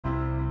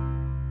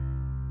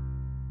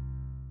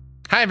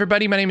Hi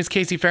everybody, my name is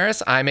Casey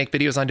Ferris. I make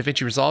videos on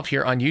DaVinci Resolve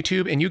here on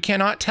YouTube, and you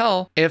cannot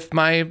tell if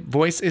my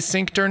voice is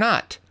synced or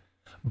not.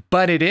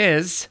 But it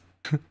is.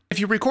 If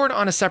you record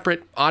on a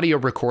separate audio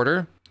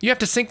recorder, you have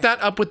to sync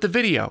that up with the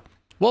video.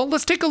 Well,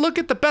 let's take a look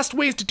at the best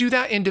ways to do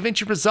that in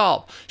DaVinci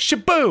Resolve.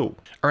 Shaboo!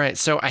 All right,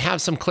 so I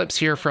have some clips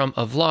here from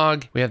a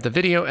vlog. We have the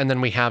video, and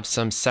then we have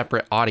some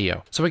separate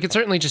audio. So we can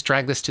certainly just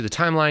drag this to the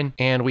timeline,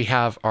 and we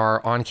have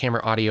our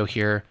on-camera audio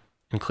here,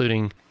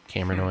 including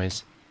camera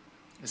noise.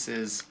 This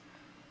is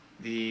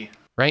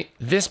right?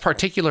 This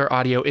particular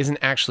audio isn't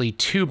actually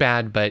too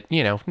bad, but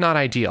you know, not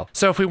ideal.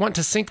 So if we want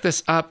to sync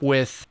this up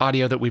with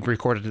audio that we've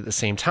recorded at the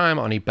same time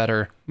on a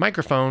better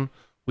microphone,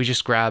 we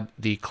just grab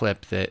the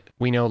clip that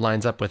we know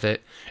lines up with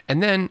it.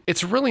 And then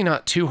it's really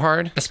not too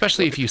hard,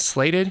 especially if you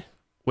slated,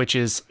 which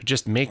is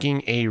just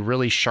making a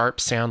really sharp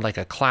sound like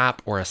a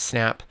clap or a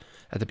snap.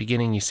 At the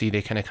beginning, you see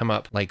they kind of come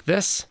up like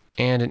this.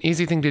 And an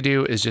easy thing to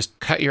do is just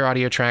cut your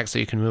audio track so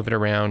you can move it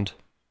around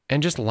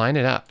and just line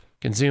it up.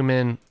 You can zoom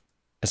in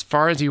as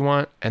far as you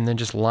want, and then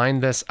just line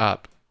this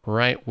up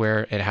right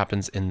where it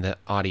happens in the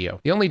audio.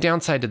 The only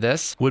downside to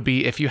this would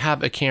be if you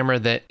have a camera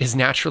that is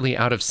naturally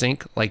out of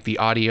sync, like the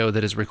audio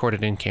that is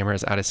recorded in camera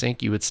is out of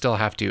sync, you would still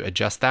have to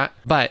adjust that.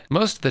 But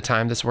most of the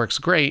time this works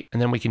great,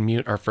 and then we can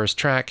mute our first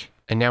track.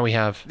 And now we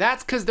have,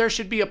 that's because there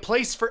should be a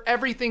place for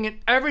everything and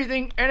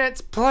everything in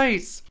its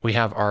place. We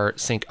have our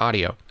sync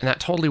audio, and that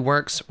totally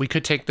works. We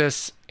could take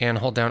this and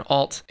hold down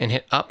Alt and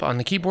hit up on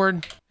the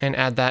keyboard and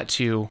add that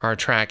to our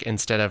track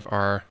instead of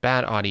our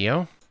bad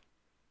audio.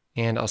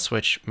 And I'll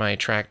switch my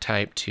track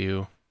type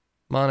to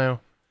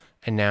mono.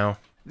 And now,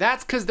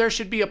 that's because there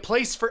should be a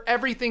place for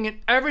everything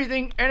and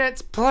everything in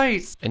its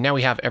place. And now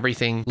we have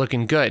everything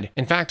looking good.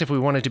 In fact, if we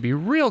wanted to be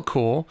real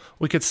cool,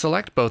 we could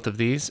select both of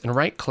these and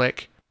right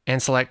click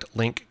and select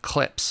link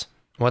clips.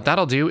 What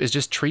that'll do is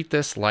just treat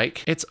this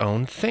like its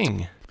own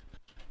thing.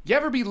 You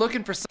ever be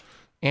looking for some?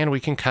 And we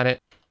can cut it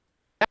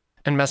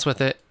and mess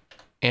with it,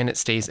 and it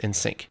stays in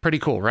sync. Pretty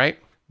cool, right?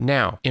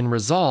 Now, in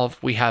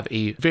Resolve, we have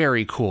a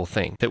very cool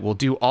thing that will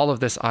do all of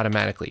this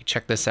automatically.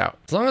 Check this out.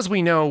 As long as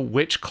we know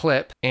which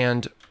clip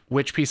and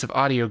which piece of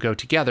audio go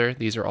together,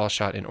 these are all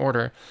shot in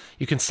order,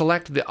 you can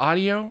select the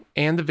audio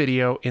and the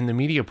video in the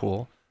media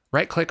pool,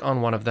 right click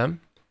on one of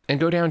them, and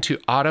go down to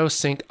Auto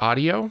Sync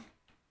Audio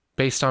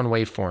based on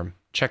waveform.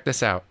 Check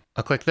this out.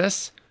 I'll click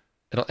this,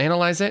 it'll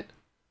analyze it,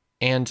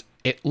 and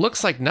it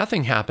looks like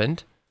nothing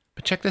happened,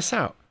 but check this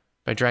out.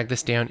 If I drag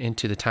this down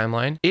into the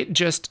timeline, it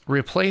just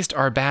replaced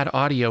our bad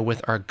audio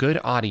with our good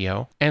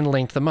audio and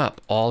linked them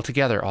up all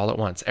together all at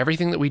once.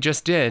 Everything that we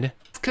just did.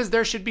 It's because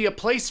there should be a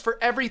place for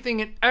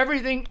everything and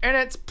everything in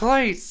its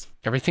place.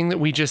 Everything that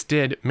we just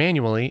did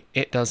manually,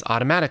 it does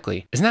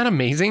automatically. Isn't that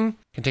amazing?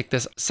 You can take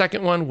this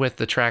second one with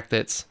the track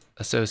that's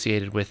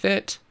associated with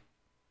it,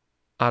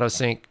 auto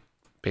sync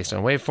based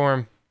on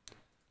waveform.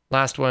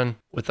 Last one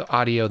with the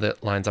audio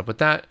that lines up with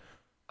that,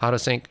 auto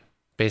sync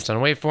based on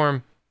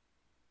waveform.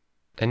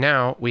 And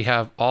now we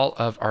have all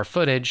of our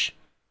footage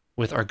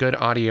with our good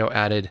audio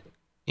added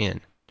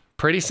in.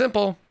 Pretty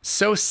simple.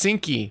 So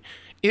syncy.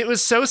 It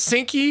was so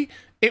syncy,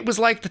 it was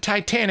like the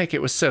Titanic,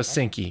 it was so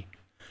syncy.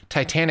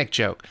 Titanic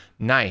joke.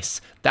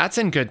 Nice. That's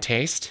in good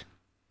taste.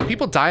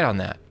 People died on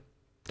that.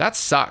 That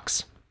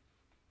sucks.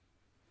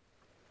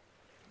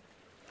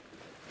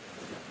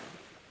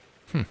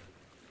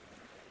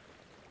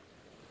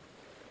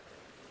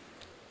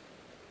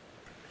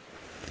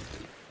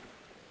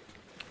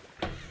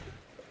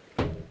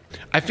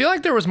 I feel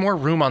like there was more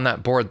room on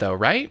that board though,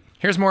 right?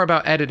 Here's more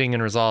about editing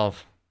in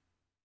Resolve.